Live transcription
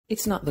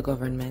It's not the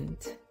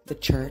government, the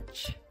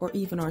church, or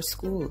even our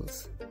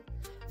schools.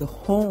 The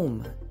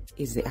home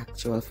is the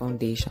actual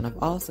foundation of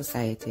all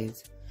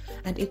societies,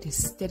 and it is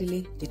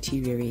steadily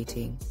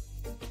deteriorating.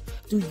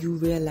 Do you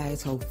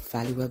realize how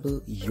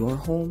valuable your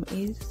home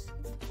is?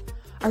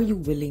 Are you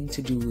willing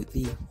to do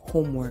the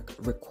homework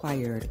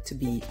required to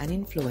be an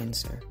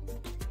influencer?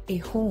 A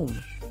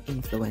home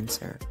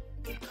influencer.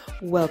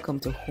 Welcome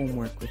to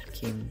Homework with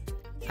Kim.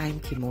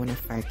 I'm Kimona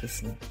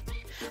Ferguson,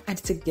 and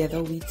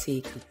together we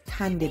take a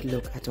candid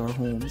look at our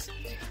homes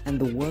and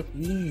the work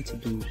we need to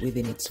do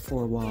within its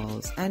four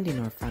walls and in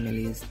our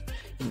families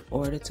in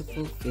order to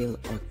fulfill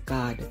our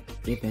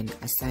God-given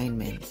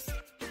assignments.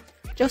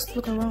 Just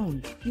look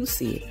around, you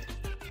see it.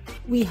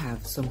 We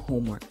have some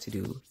homework to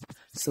do,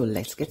 so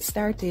let's get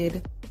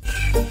started.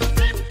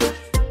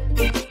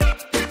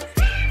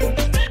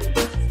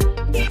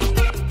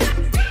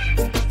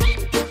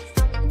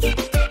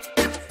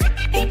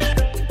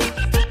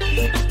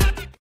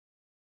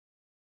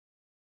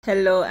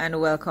 Hello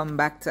and welcome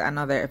back to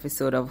another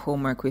episode of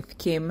Homework with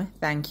Kim.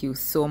 Thank you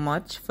so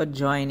much for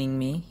joining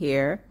me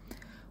here,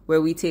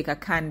 where we take a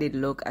candid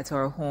look at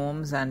our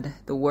homes and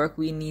the work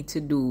we need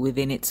to do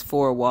within its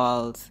four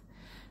walls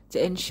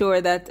to ensure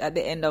that at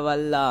the end of a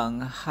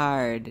long,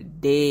 hard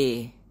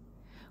day,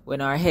 when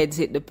our heads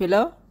hit the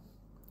pillow,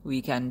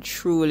 we can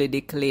truly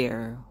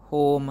declare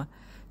home,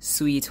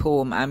 sweet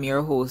home. I'm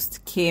your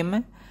host,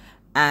 Kim.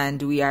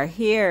 And we are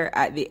here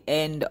at the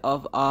end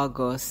of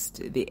August,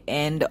 the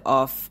end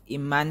of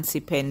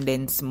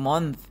Emancipendence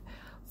Month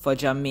for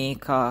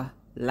Jamaica,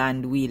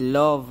 land we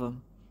love.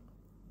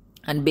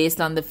 And based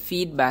on the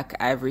feedback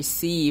I've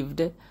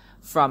received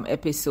from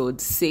episode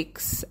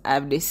 6,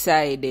 I've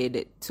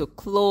decided to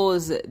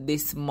close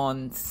this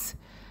month's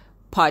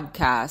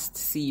podcast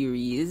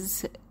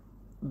series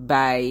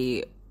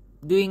by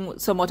doing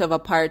somewhat of a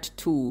part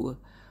 2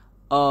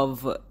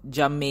 of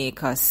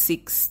Jamaica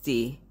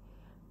 60.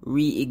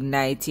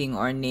 Reigniting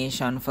our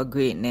nation for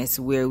greatness,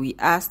 where we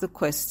asked the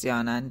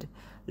question and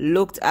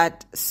looked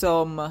at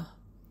some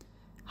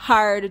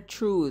hard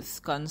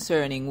truths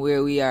concerning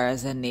where we are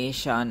as a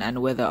nation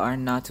and whether or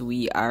not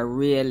we are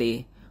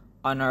really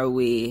on our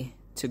way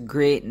to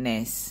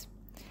greatness.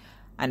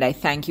 And I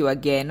thank you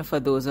again for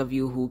those of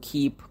you who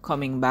keep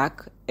coming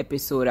back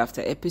episode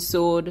after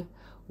episode,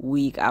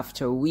 week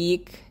after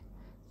week.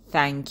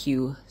 Thank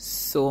you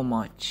so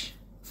much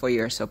for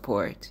your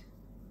support.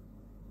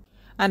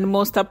 And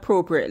most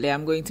appropriately,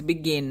 I'm going to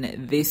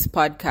begin this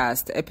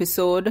podcast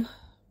episode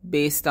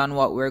based on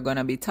what we're going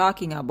to be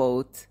talking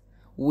about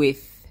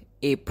with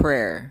a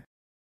prayer.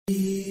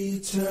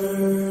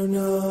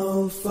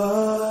 Eternal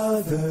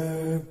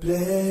Father,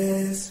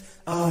 bless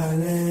our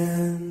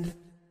land.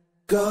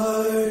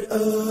 Guard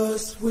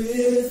us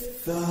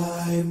with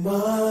thy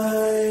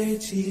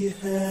mighty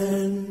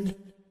hand.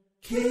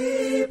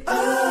 Keep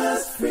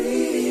us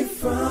free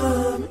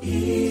from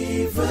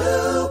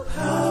evil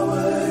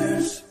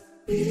powers.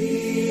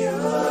 Be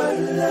our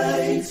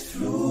light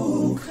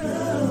through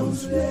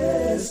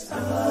countless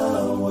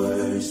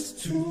hours.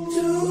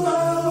 To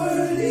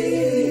our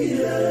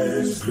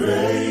leaders,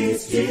 great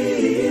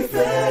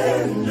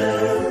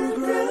defender,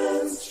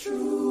 grants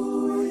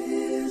true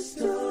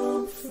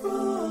wisdom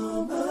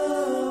from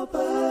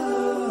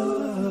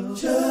above.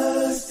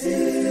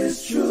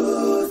 Justice,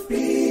 truth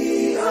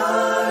be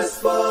ours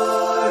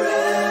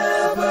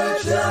forever.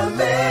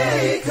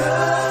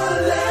 Jamaica.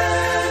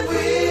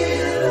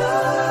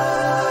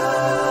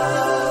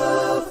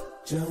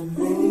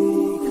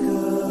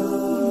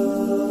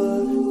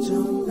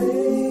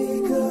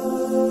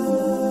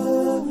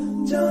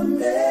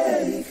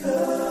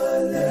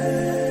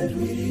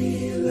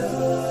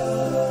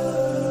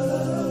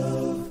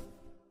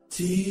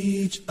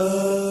 Teach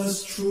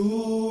us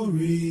true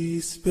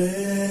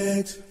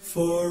respect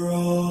for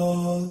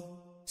all.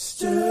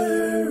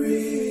 Stir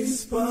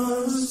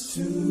response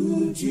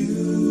to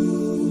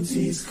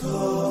duty's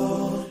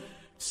call.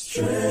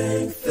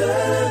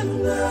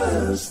 Strengthen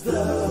us,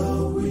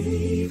 the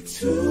weak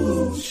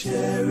to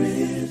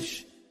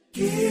cherish.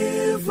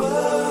 Give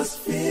us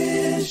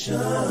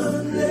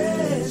vision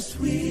lest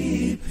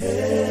we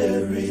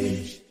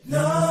perish.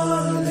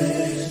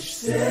 Knowledge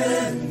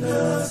send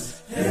us.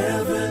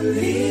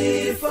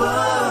 Heavenly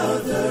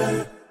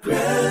Father,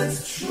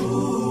 grant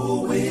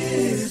true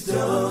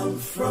wisdom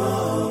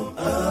from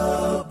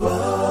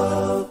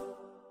above.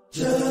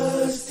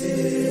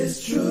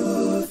 Justice,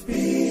 truth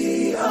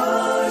be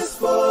ours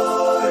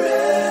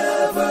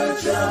forever.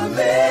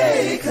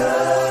 Jamaica,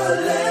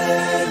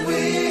 land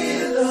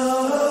we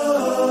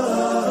love.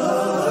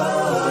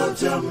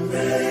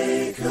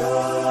 Jamaica,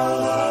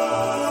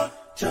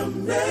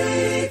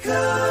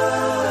 Jamaica.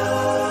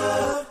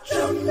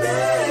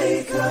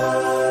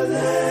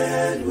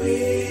 Land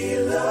we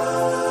love.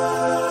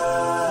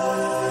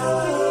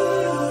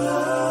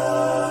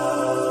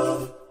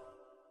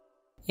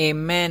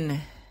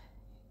 Amen.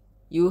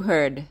 You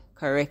heard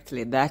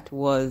correctly. That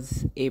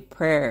was a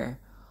prayer.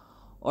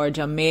 Our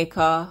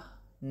Jamaica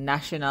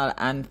national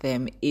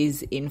anthem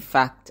is in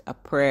fact a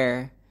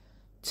prayer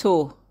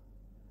to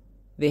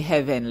the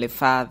Heavenly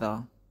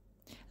Father.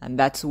 And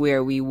that's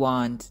where we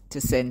want to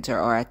center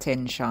our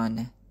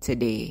attention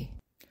today.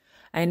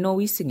 I know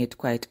we sing it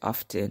quite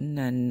often,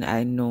 and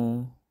I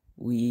know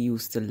we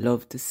used to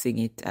love to sing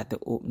it at the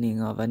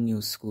opening of a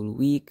new school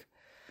week,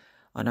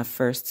 on a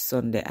first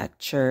Sunday at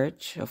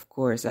church, of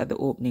course, at the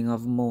opening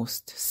of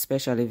most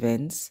special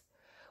events,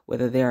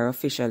 whether they are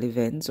official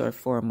events or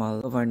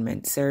formal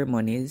government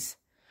ceremonies,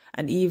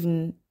 and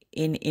even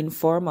in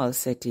informal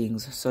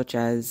settings such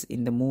as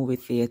in the movie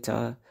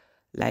theater,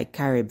 like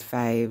Carib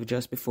 5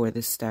 just before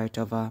the start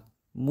of a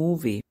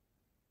movie.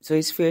 So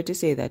it's fair to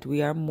say that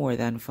we are more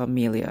than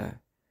familiar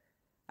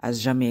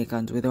as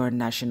Jamaicans with our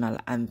national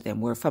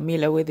anthem. We're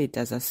familiar with it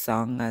as a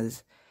song,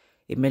 as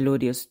a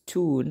melodious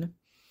tune,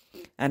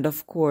 and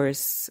of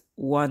course,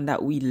 one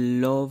that we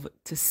love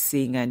to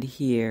sing and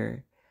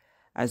hear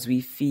as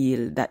we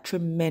feel that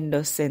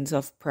tremendous sense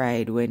of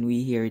pride when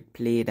we hear it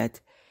played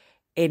at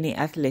any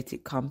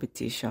athletic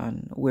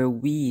competition where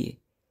we,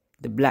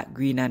 the black,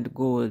 green, and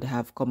gold,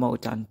 have come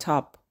out on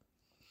top.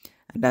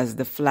 And as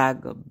the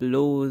flag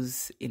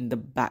blows in the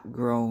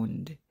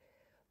background,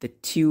 the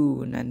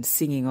tune and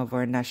singing of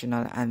our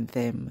national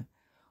anthem,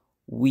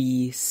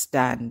 we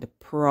stand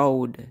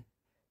proud.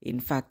 In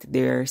fact,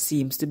 there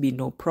seems to be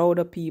no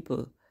prouder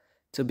people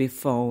to be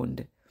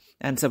found.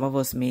 And some of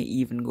us may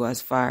even go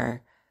as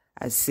far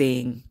as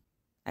saying,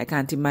 I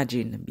can't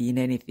imagine being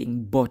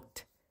anything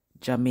but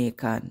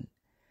Jamaican,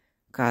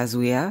 because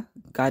we are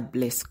God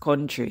bless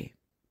country.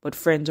 But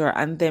friends, our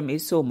anthem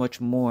is so much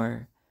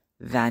more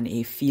than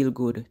a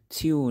feel-good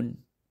tune.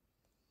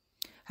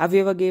 Have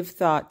you ever gave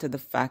thought to the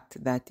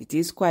fact that it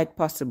is quite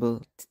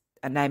possible,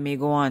 and I may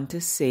go on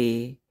to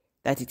say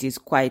that it is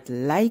quite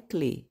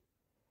likely,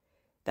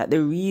 that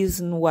the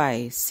reason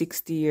why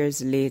 60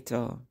 years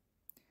later,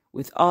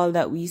 with all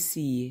that we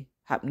see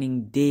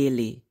happening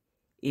daily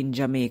in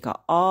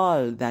Jamaica,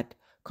 all that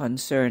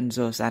concerns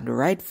us, and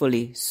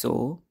rightfully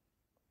so,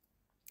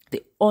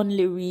 the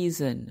only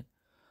reason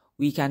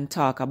we can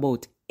talk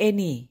about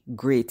any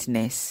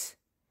greatness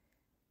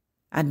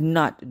and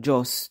not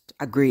just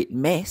a great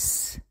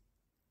mess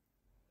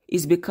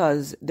is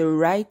because the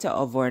writer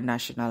of our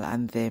national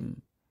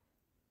anthem,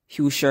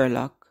 Hugh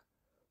Sherlock,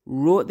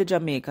 wrote the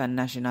Jamaican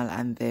national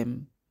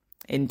anthem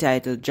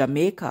entitled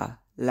Jamaica,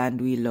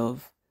 Land We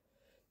Love.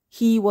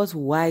 He was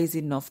wise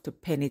enough to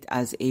pen it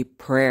as a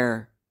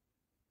prayer.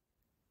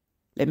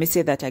 Let me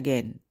say that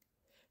again.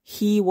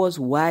 He was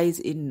wise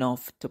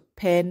enough to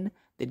pen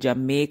the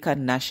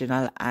Jamaican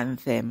national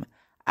anthem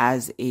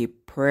as a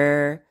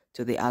prayer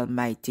to the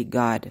Almighty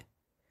God.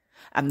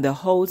 And the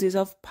Houses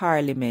of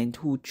Parliament,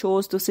 who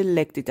chose to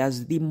select it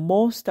as the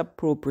most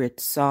appropriate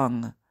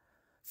song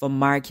for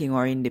marking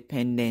our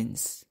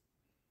independence,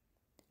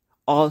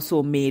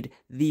 also made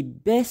the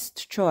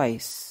best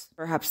choice.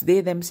 Perhaps they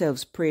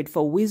themselves prayed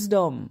for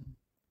wisdom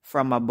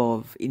from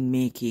above in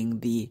making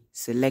the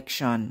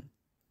selection.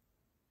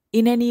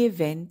 In any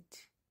event,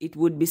 it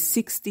would be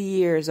 60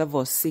 years of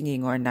us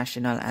singing our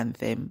national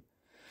anthem,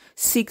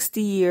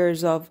 60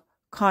 years of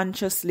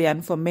consciously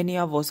and for many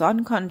of us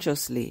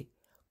unconsciously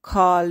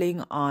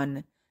calling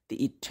on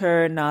the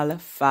Eternal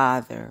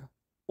Father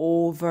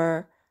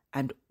over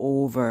and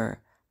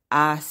over,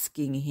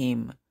 asking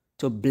Him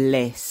to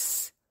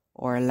bless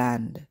our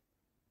land.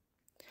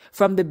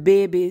 From the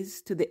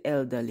babies to the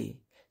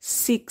elderly,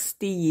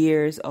 60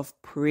 years of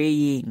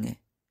praying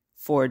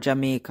for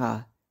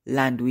Jamaica,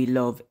 land we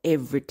love,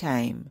 every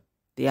time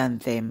the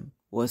anthem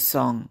was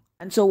sung.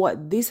 And so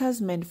what this has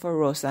meant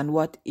for us, and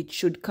what it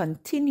should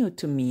continue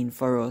to mean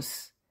for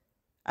us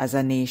as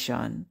a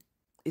nation,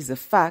 is the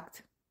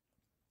fact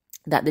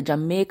that the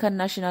Jamaican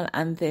national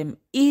anthem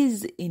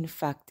is in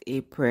fact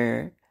a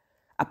prayer,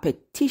 a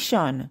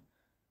petition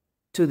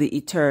to the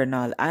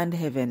Eternal and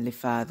Heavenly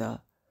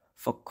Father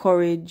for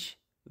courage,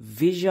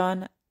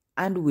 vision,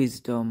 and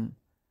wisdom,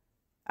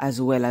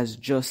 as well as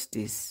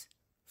justice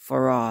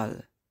for all.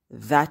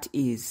 That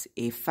is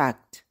a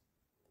fact.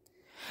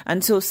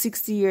 And so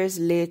 60 years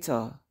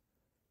later,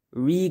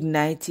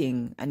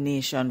 reigniting a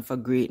nation for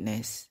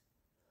greatness,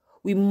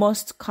 we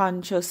must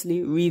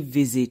consciously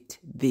revisit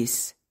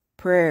this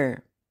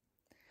prayer,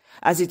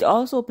 as it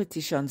also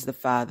petitions the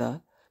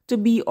Father to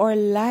be our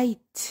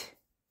light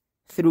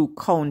through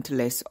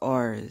countless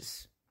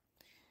hours.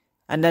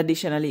 And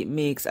additionally, it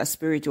makes a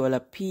spiritual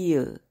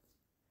appeal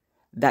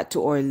that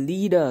to our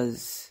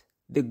leaders,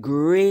 the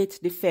great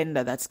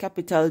defender, that's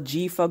capital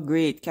G for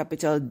great,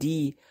 capital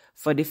D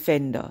for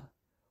defender,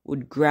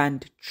 would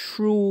grant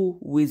true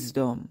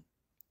wisdom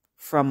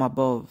from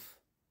above.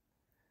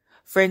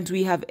 Friends,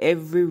 we have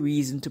every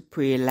reason to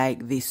pray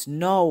like this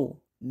now,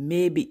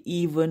 maybe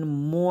even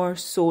more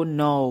so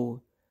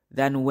now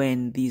than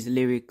when these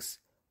lyrics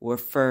were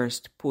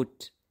first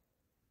put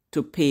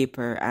to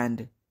paper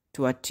and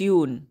to a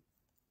tune.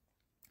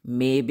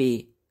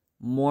 Maybe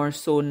more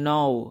so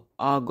now,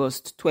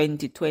 August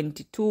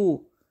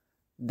 2022,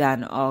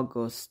 than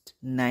August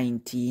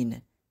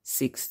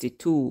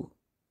 1962.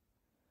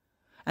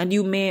 And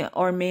you may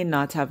or may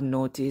not have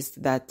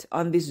noticed that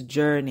on this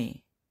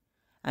journey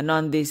and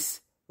on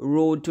this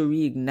road to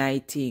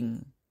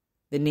reigniting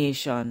the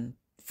nation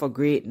for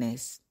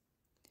greatness.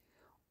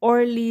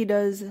 Our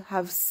leaders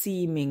have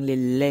seemingly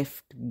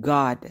left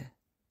God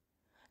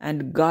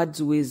and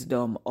God's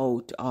wisdom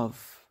out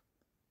of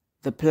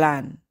the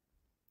plan.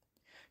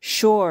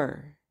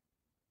 Sure,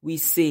 we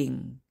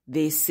sing,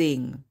 they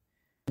sing,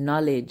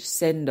 knowledge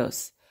send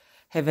us,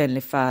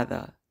 Heavenly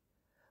Father.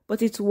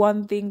 But it's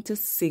one thing to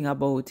sing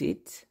about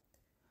it.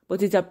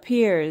 But it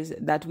appears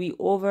that we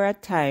over a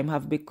time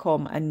have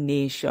become a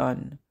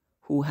nation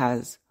who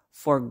has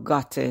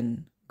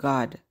forgotten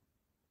God.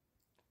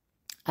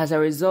 As a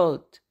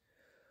result,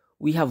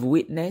 we have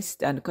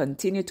witnessed and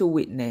continue to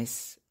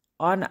witness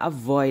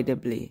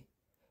unavoidably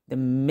the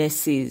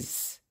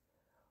messes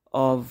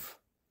of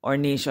our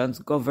nation's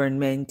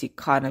government,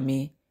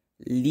 economy,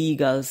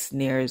 legal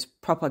snares,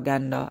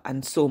 propaganda,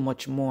 and so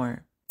much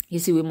more. You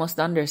see, we must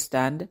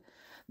understand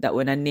that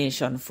when a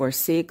nation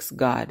forsakes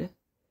God,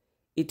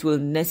 it will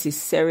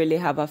necessarily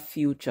have a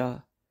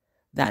future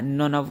that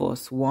none of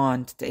us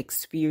want to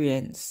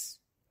experience.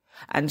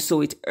 And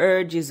so it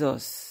urges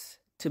us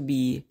to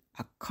be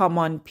a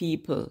common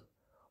people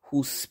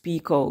who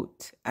speak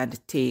out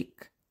and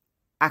take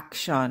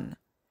action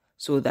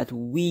so that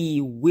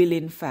we will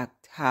in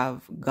fact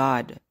have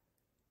God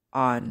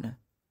on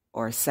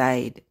our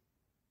side.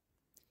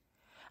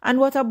 And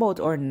what about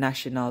our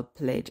national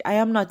pledge? I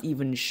am not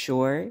even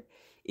sure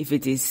if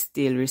it is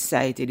still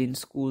recited in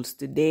schools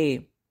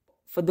today.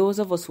 For those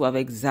of us who have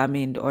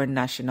examined our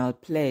national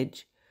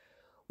pledge,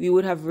 we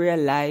would have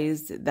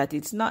realized that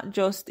it's not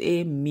just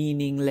a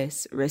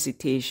meaningless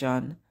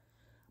recitation,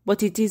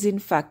 but it is in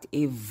fact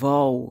a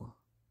vow.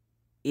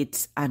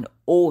 It's an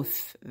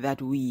oath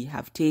that we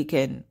have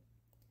taken.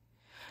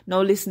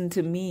 Now listen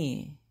to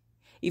me.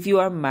 If you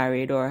are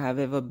married or have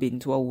ever been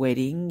to a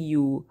wedding,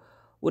 you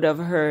would have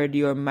heard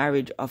your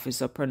marriage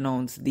officer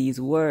pronounce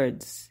these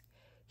words.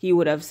 He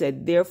would have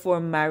said, therefore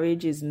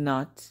marriage is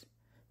not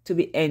to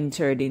be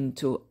entered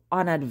into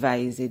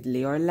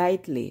unadvisedly or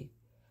lightly,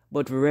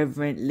 but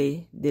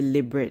reverently,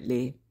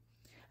 deliberately,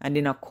 and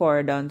in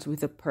accordance with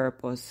the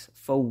purpose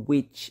for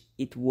which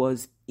it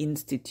was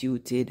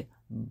instituted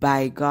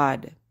by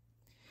God.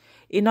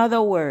 In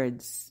other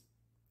words,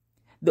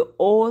 the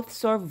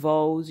oaths or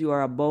vows you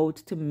are about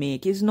to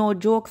make is no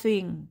joke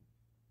thing.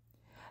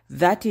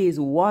 That is,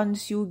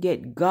 once you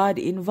get God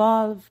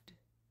involved.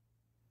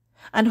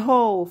 And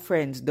how,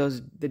 friends,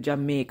 does the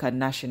Jamaica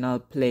National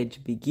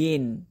Pledge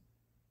begin?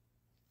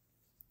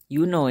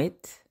 You know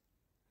it.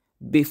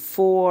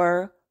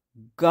 Before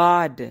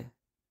God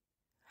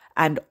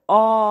and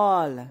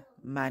all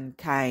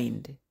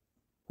mankind.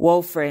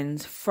 Well,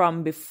 friends,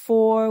 from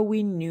before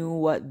we knew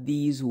what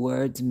these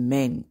words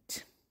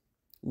meant,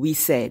 we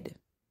said,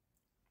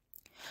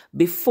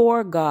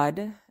 before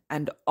God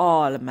and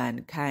all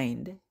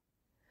mankind,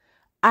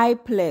 I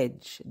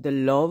pledge the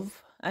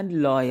love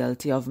and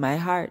loyalty of my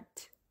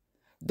heart,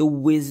 the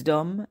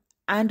wisdom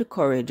and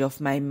courage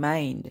of my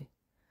mind,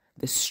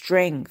 the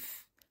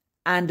strength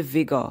and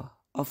vigor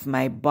of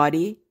my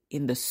body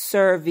in the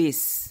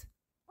service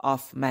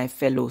of my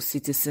fellow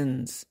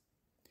citizens.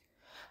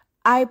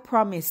 I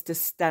promise to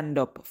stand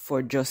up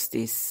for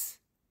justice,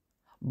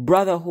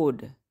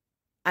 brotherhood,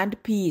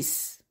 and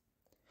peace,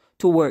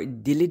 to work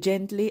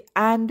diligently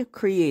and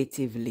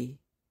creatively,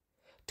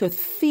 to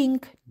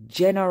think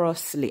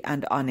generously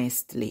and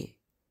honestly,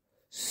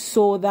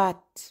 so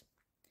that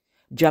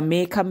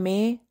Jamaica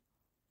may,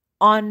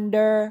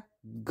 under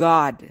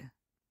God,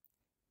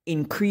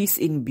 increase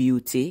in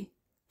beauty,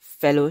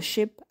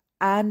 fellowship,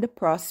 and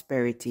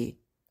prosperity,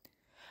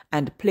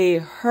 and play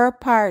her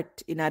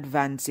part in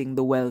advancing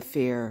the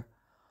welfare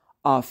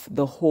of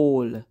the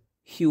whole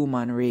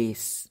human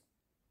race.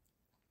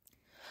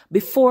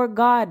 Before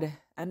God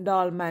and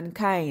all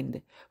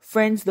mankind,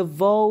 friends, the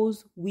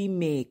vows we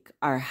make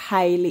are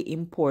highly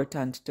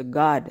important to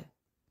God.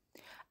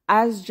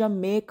 As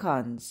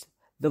Jamaicans,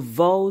 the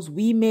vows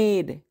we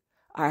made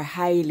are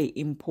highly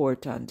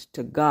important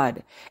to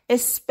God,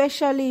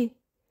 especially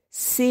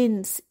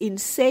since in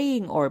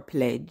saying our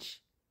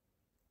pledge,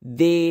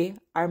 they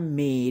are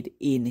made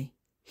in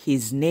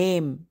His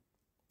name.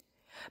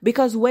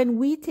 Because when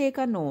we take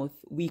an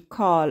oath, we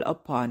call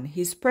upon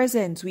His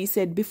presence. We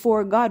said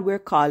before God, we're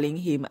calling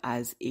Him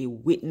as a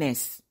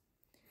witness.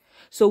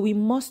 So we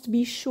must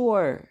be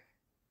sure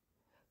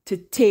to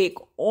take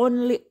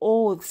only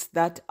oaths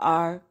that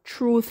are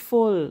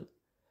truthful,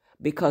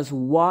 because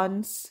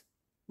once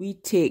we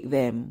take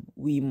them,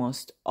 we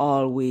must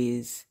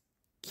always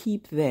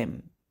keep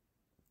them.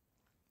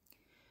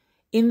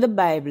 In the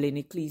Bible, in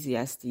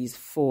Ecclesiastes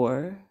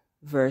 4,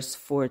 verse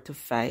 4 to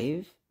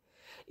 5,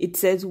 it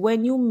says,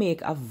 when you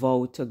make a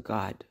vow to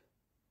God,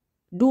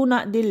 do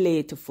not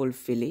delay to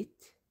fulfill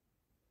it.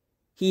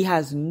 He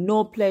has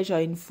no pleasure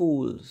in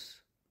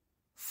fools.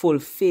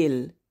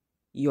 Fulfill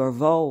your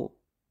vow.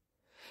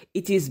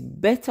 It is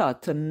better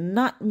to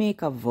not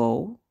make a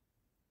vow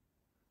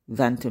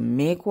than to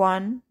make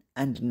one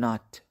and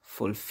not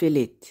fulfill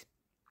it.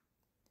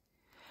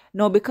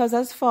 Now, because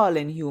as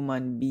fallen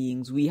human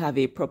beings, we have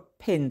a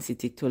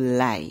propensity to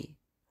lie.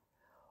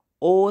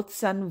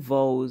 oaths and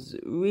vows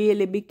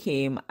really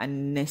became a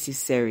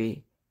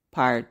necessary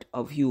part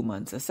of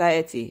human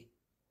society,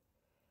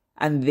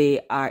 and they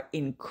are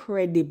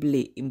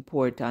incredibly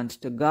important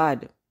to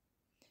God.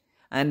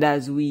 And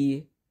as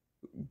we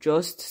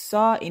just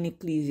saw in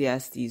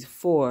Ecclesiastes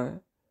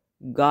 4,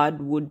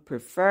 God would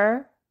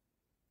prefer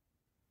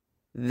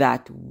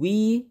that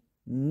we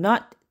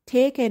not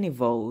take any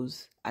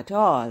vows at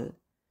all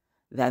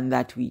than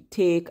that we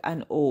take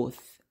an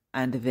oath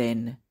and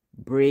then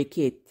break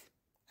it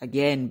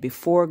again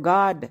before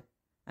God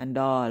and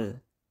all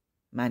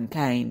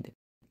mankind.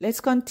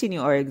 Let's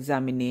continue our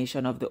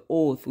examination of the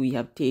oath we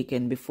have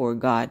taken before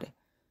God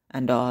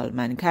and all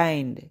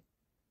mankind.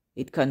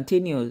 It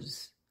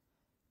continues,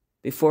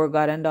 before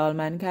God and all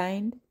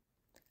mankind,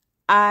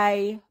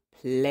 I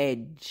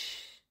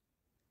pledge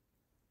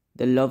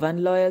the love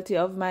and loyalty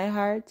of my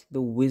heart,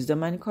 the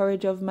wisdom and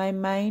courage of my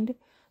mind,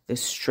 the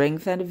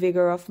strength and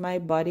vigor of my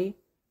body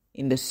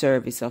in the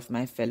service of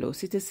my fellow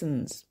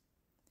citizens.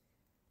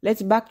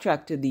 Let's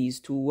backtrack to these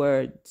two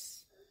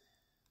words.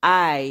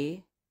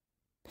 I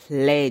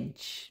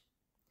pledge.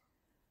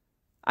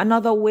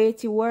 Another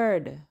weighty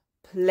word,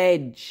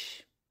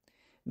 pledge,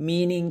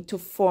 meaning to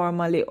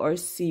formally or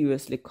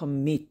seriously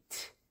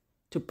commit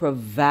to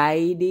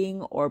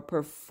providing or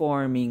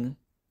performing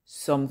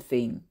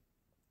something.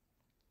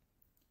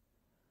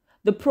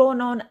 The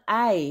pronoun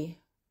I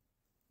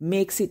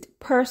makes it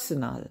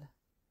personal.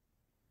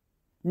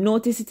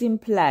 Notice it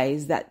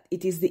implies that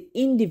it is the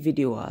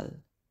individual,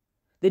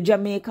 the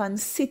Jamaican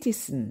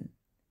citizen.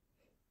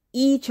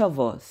 Each of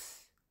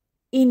us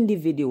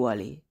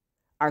individually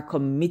are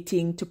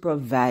committing to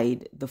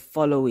provide the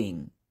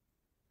following: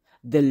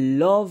 the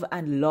love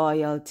and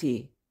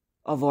loyalty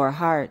of our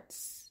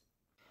hearts,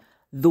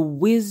 the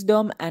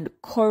wisdom and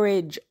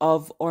courage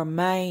of our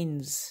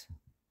minds,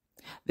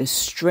 the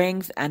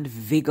strength and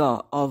vigor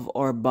of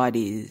our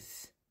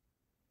bodies.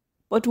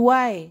 But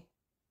why?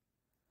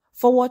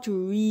 For what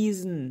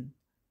reason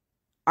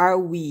are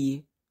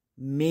we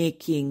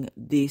making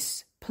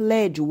this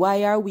pledge?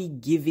 Why are we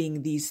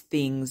giving these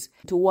things?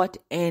 To what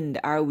end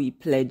are we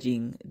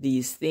pledging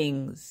these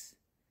things?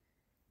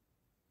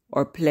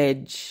 Our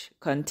pledge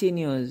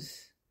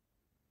continues,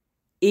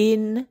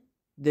 in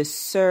the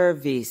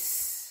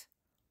service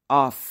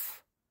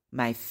of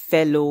my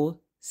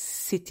fellow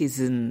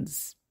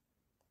citizens.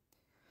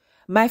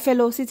 My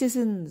fellow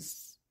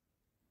citizens,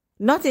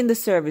 not in the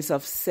service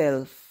of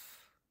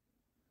self,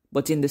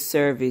 but in the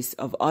service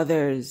of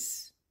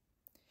others.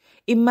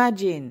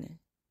 Imagine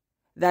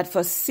that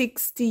for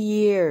 60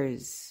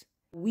 years,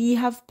 we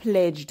have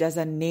pledged as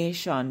a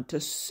nation to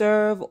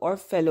serve our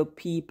fellow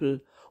people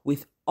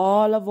with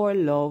all of our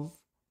love,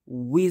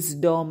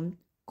 wisdom,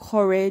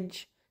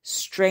 courage,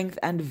 strength,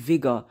 and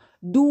vigor.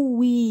 Do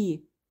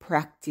we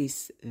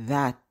practice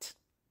that?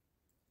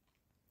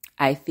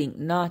 I think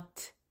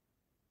not.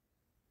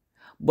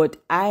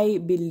 But I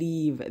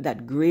believe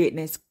that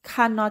greatness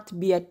cannot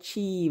be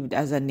achieved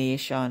as a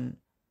nation.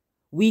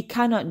 We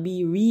cannot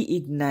be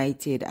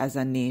reignited as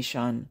a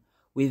nation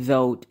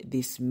without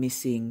this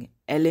missing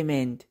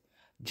element.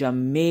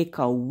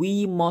 Jamaica,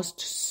 we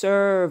must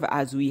serve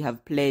as we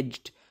have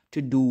pledged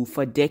to do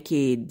for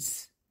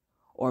decades,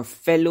 our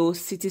fellow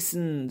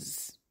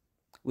citizens,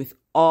 with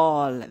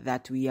all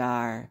that we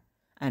are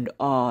and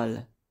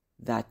all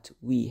that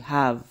we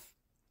have.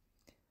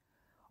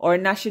 Our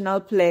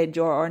national pledge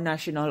or our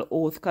national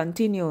oath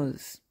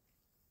continues.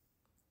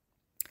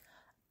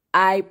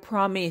 I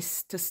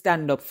promise to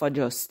stand up for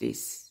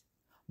justice,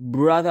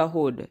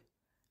 brotherhood,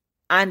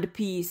 and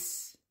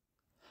peace,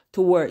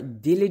 to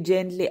work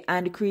diligently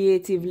and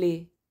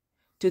creatively,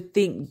 to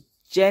think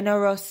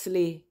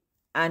generously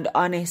and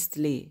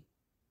honestly.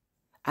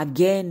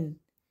 Again,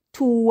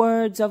 two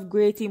words of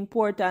great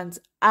importance.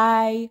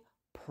 I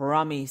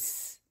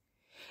promise.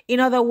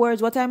 In other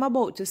words, what I'm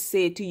about to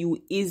say to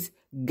you is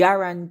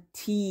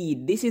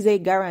guaranteed. This is a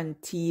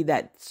guarantee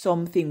that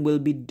something will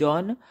be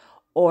done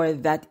or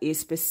that a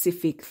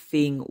specific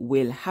thing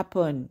will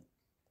happen.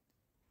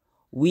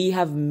 We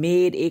have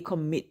made a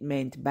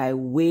commitment by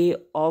way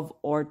of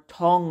our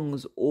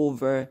tongues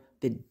over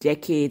the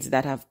decades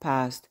that have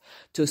passed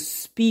to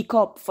speak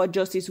up for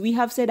justice. We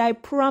have said, I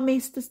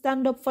promise to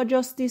stand up for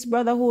justice,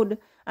 brotherhood,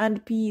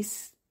 and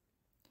peace,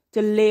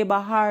 to labor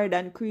hard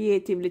and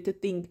creatively, to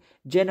think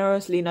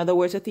generously, in other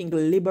words, to think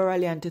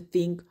liberally and to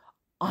think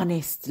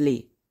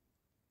honestly.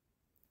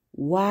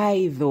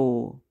 Why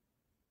though?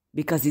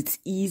 Because it's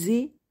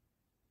easy?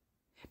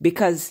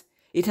 Because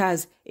it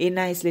has a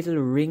nice little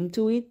ring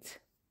to it?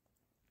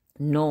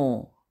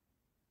 No.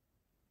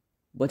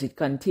 But it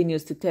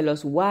continues to tell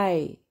us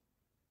why.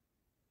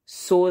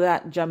 So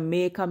that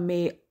Jamaica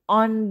may,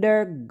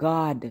 under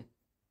God,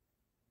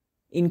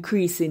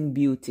 increase in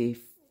beauty,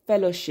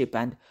 fellowship,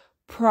 and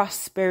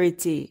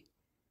prosperity,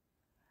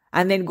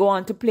 and then go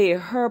on to play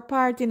her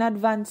part in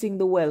advancing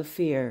the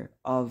welfare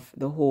of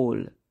the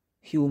whole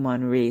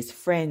human race.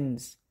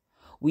 Friends,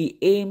 we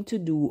aim to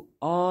do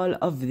all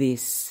of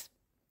this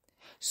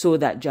so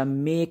that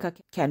Jamaica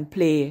can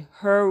play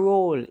her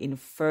role in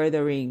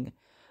furthering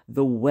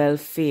the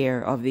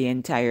welfare of the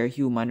entire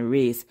human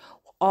race,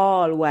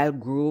 all while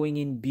growing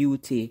in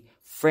beauty,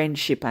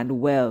 friendship, and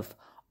wealth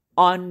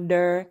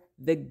under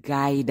the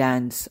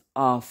guidance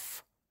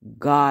of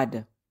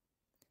God.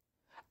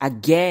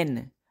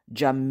 Again,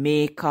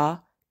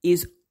 Jamaica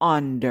is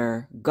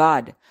under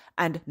God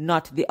and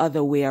not the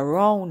other way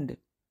around.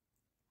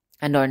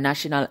 And our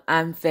national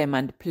anthem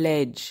and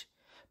pledge,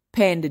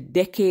 penned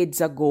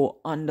decades ago,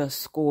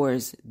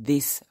 underscores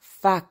this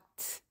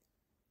fact.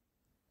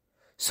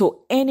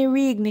 So any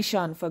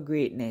reignition for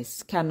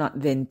greatness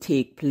cannot then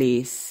take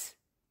place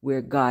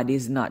where God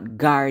is not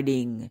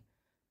guarding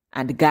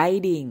and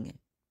guiding.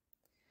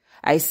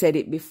 I said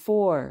it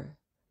before,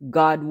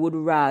 God would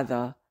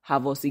rather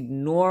have us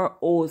ignore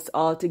oaths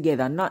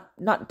altogether,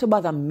 not to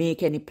bother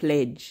make any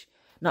pledge,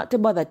 not to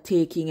bother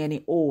taking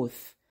any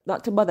oath,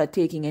 not to bother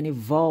taking any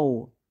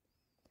vow,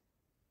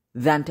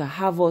 than to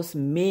have us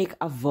make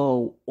a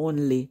vow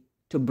only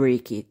to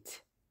break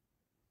it.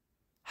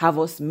 Have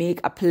us make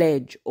a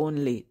pledge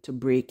only to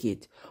break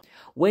it.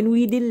 When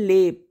we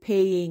delay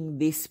paying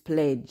this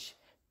pledge,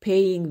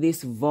 paying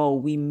this vow,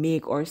 we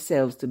make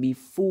ourselves to be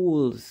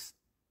fools.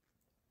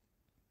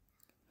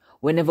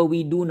 Whenever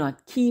we do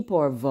not keep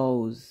our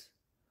vows,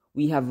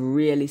 we have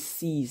really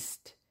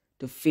ceased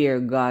to fear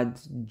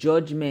God's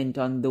judgment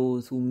on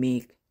those who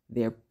make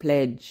their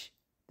pledge.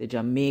 The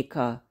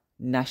Jamaica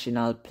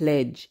national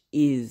pledge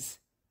is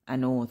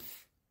an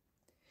oath.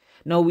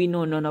 Now we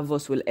know none of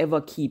us will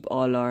ever keep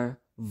all our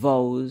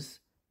vows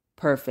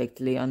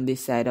perfectly on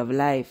this side of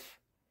life.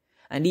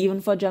 And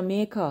even for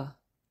Jamaica,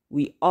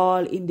 we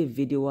all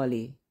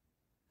individually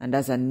and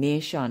as a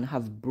nation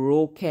have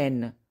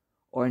broken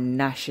our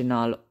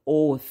national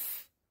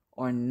oath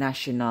or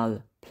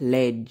national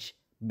pledge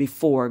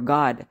before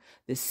God.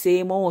 The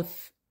same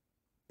oath,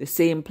 the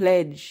same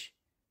pledge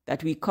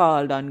that we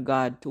called on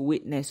God to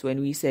witness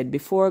when we said,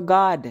 before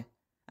God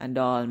and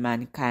all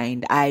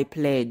mankind, I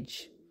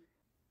pledge.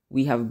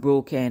 We have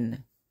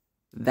broken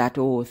that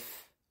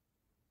oath.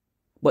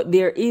 But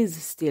there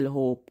is still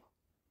hope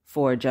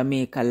for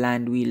Jamaica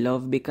land we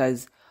love,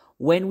 because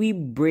when we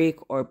break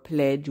our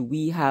pledge,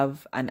 we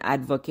have an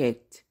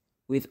advocate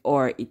with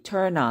our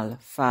eternal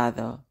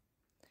Father.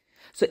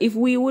 So if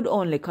we would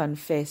only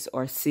confess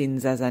our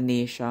sins as a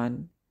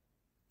nation,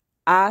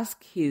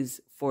 ask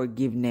His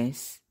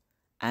forgiveness,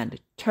 and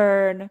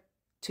turn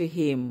to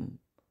Him,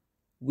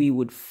 we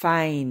would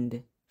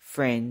find,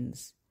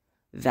 friends,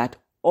 that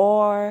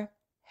our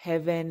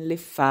Heavenly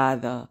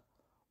Father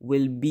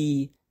will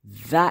be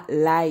that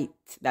light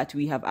that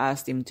we have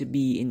asked Him to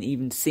be in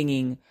even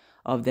singing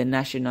of the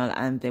national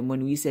anthem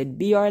when we said,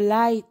 be our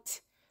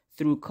light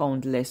through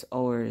countless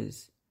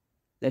hours.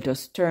 Let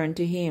us turn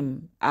to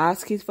Him,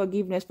 ask His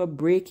forgiveness for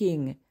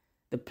breaking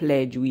the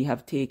pledge we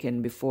have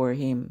taken before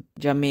Him.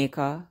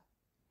 Jamaica,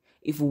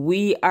 if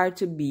we are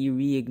to be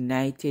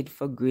reignited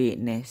for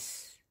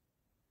greatness,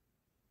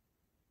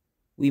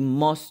 we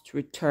must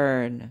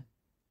return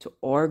to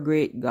our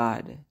great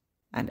God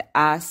and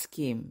ask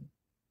Him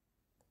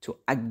to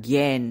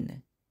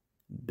again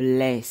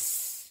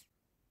bless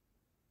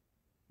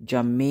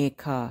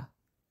Jamaica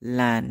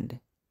land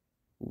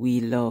we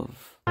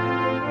love.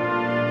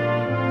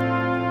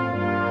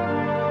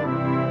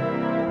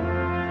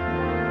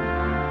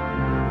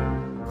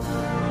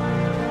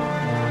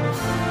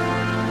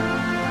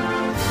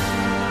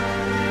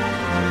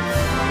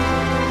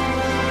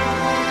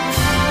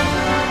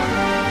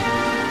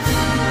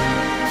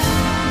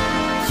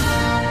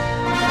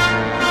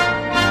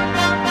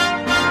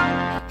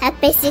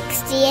 Happy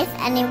 60th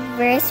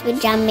anniversary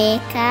with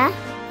Jamaica.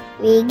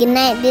 We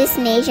ignite this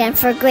nation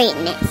for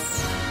greatness.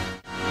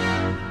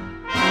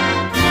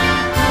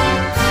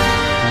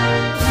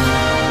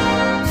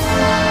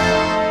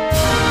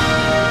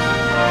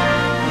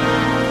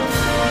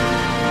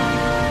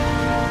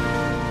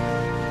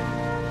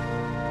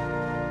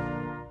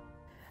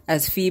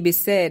 As Phoebe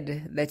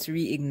said, let's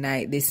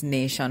reignite this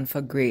nation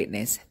for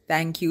greatness.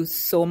 Thank you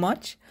so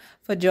much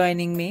for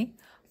joining me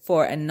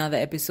for another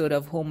episode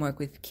of Homework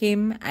with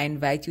Kim. I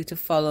invite you to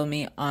follow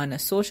me on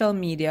social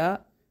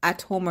media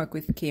at Homework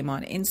with Kim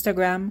on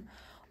Instagram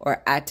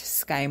or at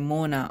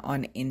SkyMona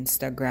on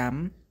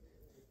Instagram.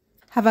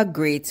 Have a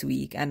great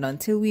week, and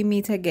until we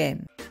meet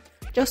again,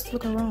 just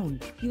look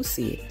around. You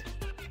see it.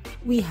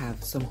 We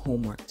have some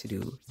homework to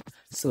do.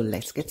 So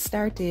let's get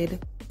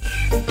started.